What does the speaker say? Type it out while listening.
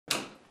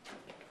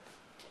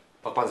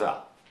박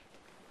판사.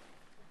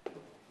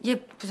 예,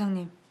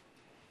 부장님.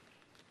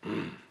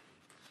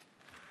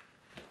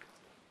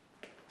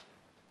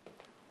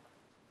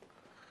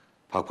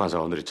 박 판사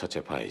오늘이 첫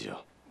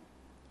재판이죠?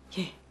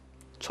 예.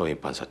 초임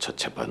판사 첫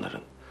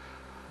재판날은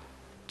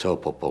저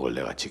법복을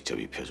내가 직접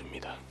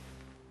입혀줍니다.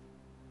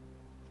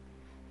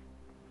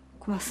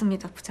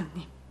 고맙습니다,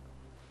 부장님.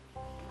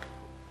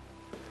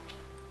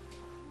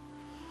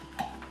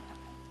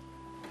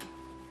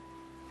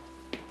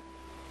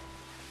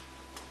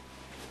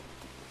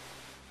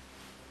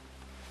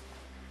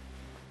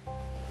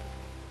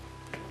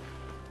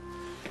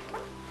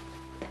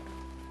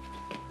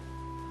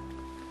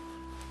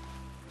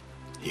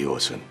 이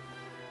옷은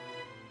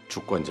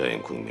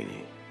주권자인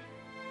국민이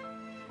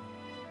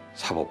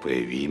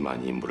사법부의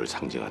위임한 인물을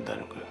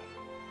상징한다는 걸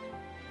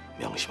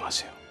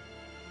명심하세요.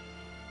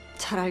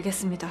 잘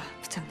알겠습니다,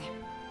 부장님.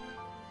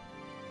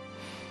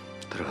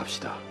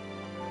 들어갑시다.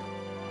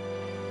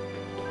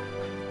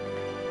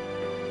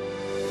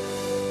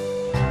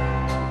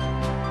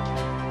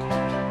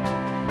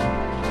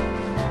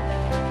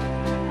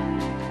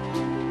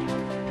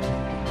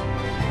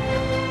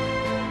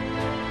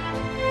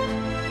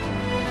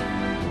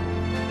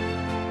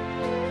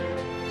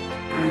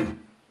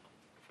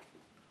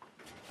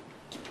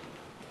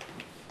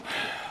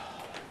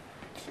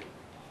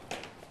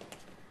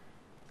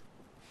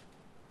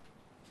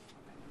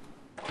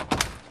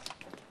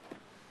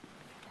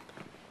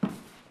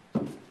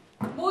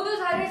 모두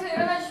자리에서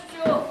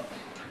일어나십시오.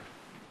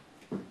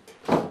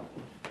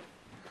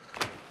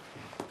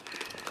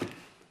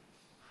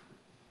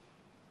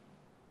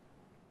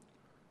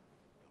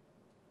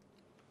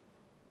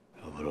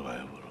 여보로 가,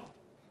 여보로.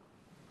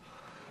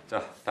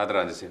 자, 다들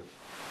앉으세요.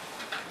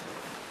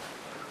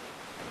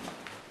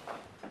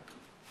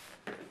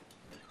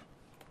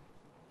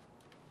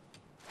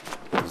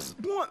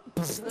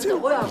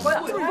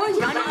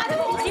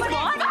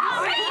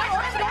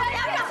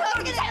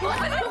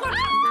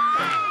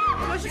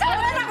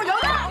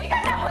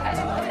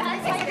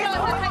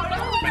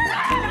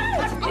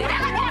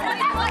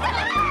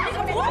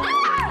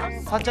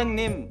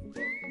 사장님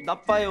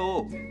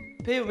나빠요.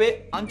 배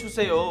왜 안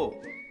주세요?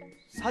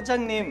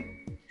 사장님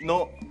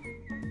너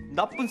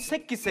나쁜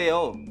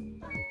새끼세요.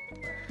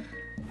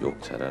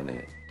 욕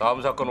잘하네.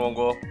 다음 사건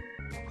원고.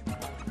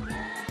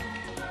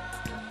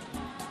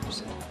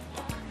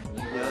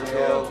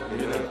 안녕하세요.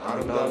 우리는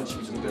아름다운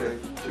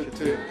짐승들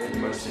큐트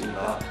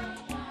애니멀스입니다.